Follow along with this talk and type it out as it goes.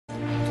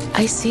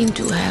I seem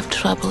to have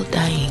trouble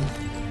dying.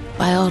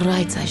 By all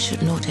rights, I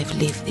should not have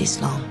lived this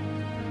long.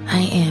 I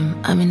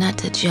am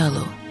Aminata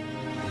Diallo.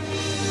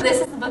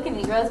 This is the book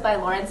Negroes by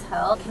Lawrence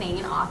Hill, a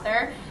Canadian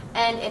author,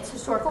 and it's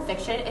historical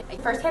fiction. It's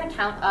a first-hand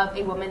account of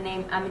a woman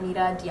named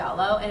Aminata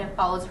Diallo, and it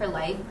follows her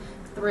life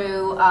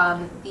through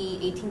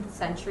the 18th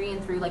century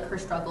and through her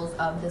struggles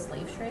of the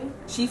slave trade.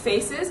 She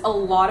faces a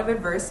lot of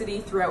adversity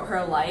throughout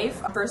her life.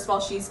 First of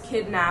all, she's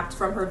kidnapped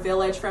from her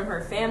village, from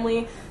her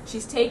family.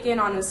 She's taken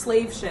on a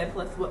slave ship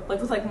with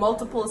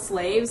multiple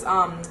slaves,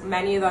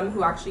 many of them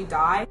who actually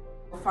die.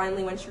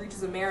 Finally, when she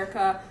reaches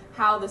America,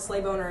 how the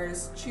slave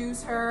owners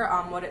choose her,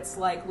 what it's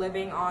like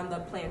living on the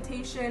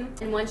plantation.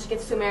 And when she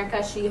gets to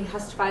America, she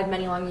has survived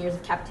many long years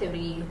of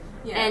captivity,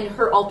 yeah. And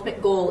her ultimate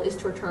goal is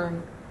to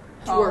return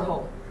to her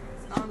home.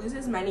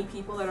 Loses many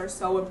people that are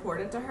so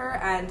important to her,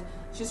 and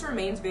she just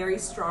remains very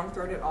strong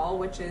throughout it all,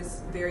 which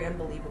is very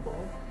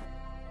unbelievable.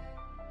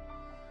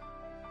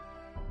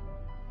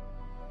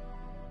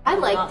 I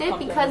liked it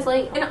because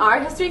in our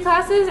history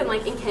classes and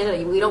in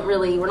Canada,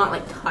 we're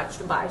not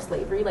touched by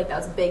slavery. That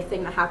was a big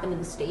thing that happened in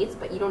the States,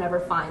 but you don't ever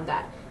find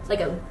that it's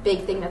a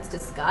big thing that's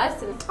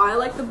discussed. And I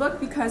like the book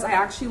because I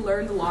actually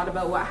learned a lot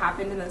about what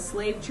happened in the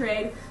slave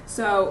trade.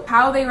 So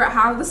how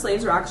the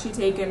slaves were actually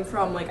taken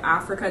from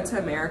Africa to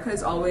America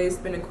has always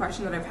been a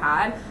question that I've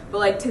had,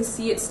 but to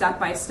see it step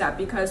by step,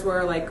 because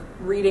we're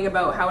reading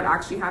about how it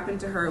actually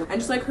happened to her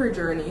and just her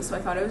journey. So I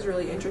thought it was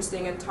really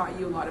interesting and taught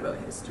you a lot about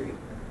history.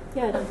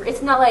 Yeah,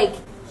 it's not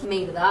he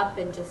made it up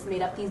and just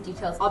made up these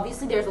details.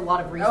 Obviously, there's a lot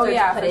of research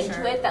put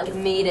into it that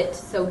made it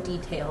so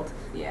detailed.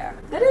 Yeah.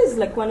 That is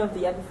one of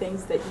the other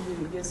things that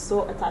you're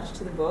so attached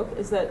to the book,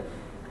 is that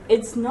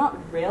it's not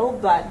real,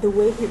 but the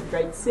way he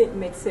writes it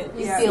makes it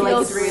feel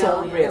like it's real.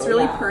 So real. It's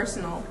really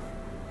personal.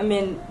 I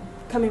mean,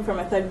 coming from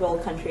a third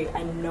world country,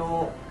 I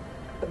know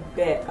a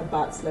bit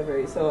about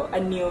slavery, so I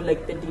knew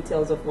the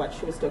details of what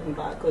she was talking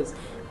about, because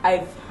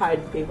I've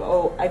had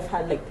people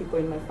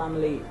in my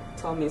family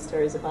tell me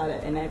stories about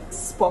it, and I've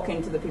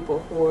spoken to the people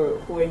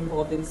who were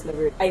involved in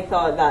slavery. I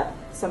thought that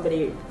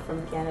somebody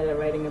from Canada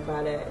writing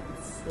about it,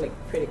 it's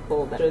pretty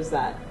cool. That shows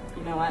that,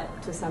 you know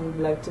what, to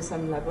some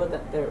level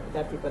that there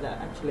are people that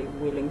are actually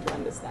willing to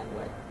understand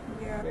what.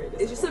 Yeah,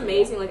 it's just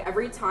amazing.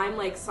 Every time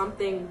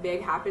something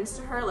big happens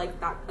to her,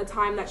 a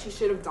time that she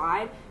should have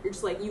died, you're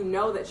just you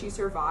know that she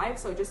survived.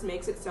 So it just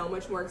makes it so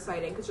much more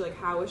exciting, because you're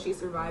how is she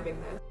surviving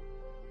this?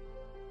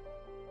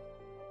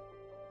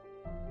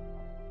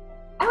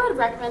 I would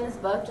recommend this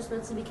book just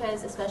mostly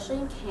because, especially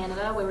in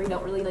Canada, where we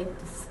don't really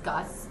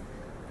discuss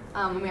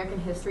American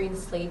history, and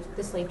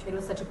the slave trade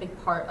was such a big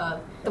part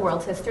of the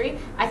world's history.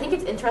 I think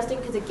it's interesting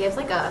because it gives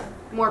a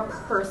more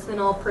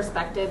personal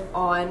perspective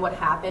on what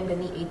happened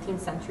in the 18th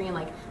century and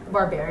the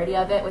barbarity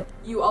of it.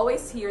 You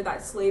always hear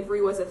that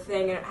slavery was a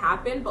thing and it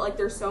happened, but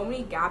there's so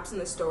many gaps in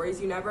the stories.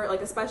 You never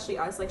especially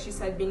us, she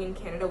said, being in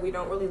Canada, we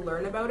don't really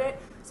learn about it.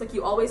 It's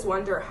you always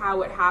wonder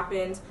how it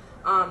happened.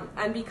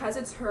 And because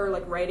it's her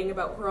writing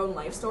about her own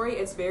life story,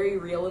 it's very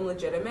real and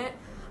legitimate.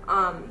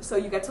 So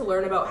you get to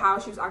learn about how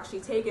she was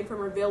actually taken from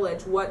her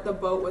village, what the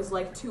boat was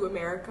like to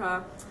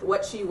America,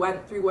 what she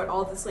went through, what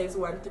all the slaves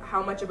went through,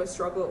 how much of a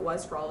struggle it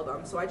was for all of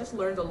them. So I just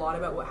learned a lot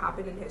about what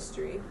happened in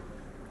history.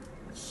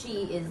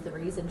 She is the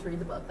reason to read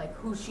the book,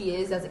 who she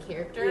is as a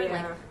character,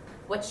 yeah. and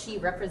what she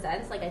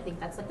represents. I think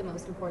that's the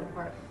most important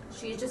part.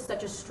 She's just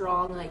such a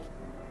strong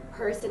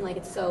person.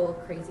 It's so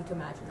crazy to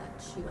imagine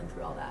that she went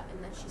through all that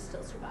and that she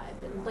still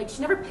survived, and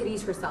she never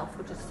pities herself,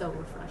 which is so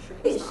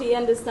refreshing. She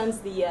understands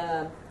the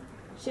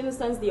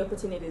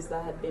opportunities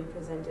that had been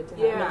presented to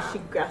her. Yeah. And she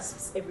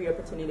grasps every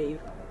opportunity.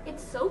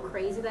 It's so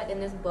crazy that in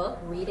this book,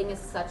 reading is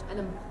such an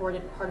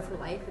important part of her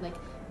life, and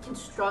can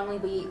strongly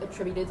be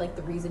attributed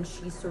the reason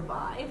she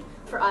survived.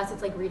 For us,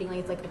 it's reading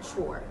it's a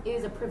chore. It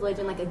is a privilege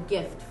and a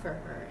gift for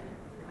her.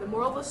 The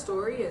moral of the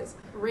story is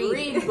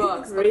read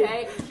books,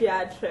 okay?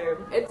 Yeah,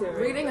 true.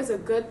 Reading is a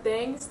good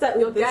thing. Start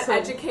You'll with this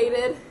get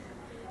educated,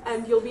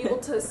 and you'll be able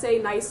to say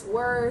nice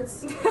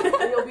words,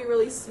 and you'll be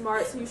really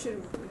smart. So you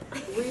should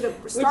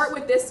start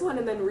with this one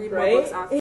and then read more books after.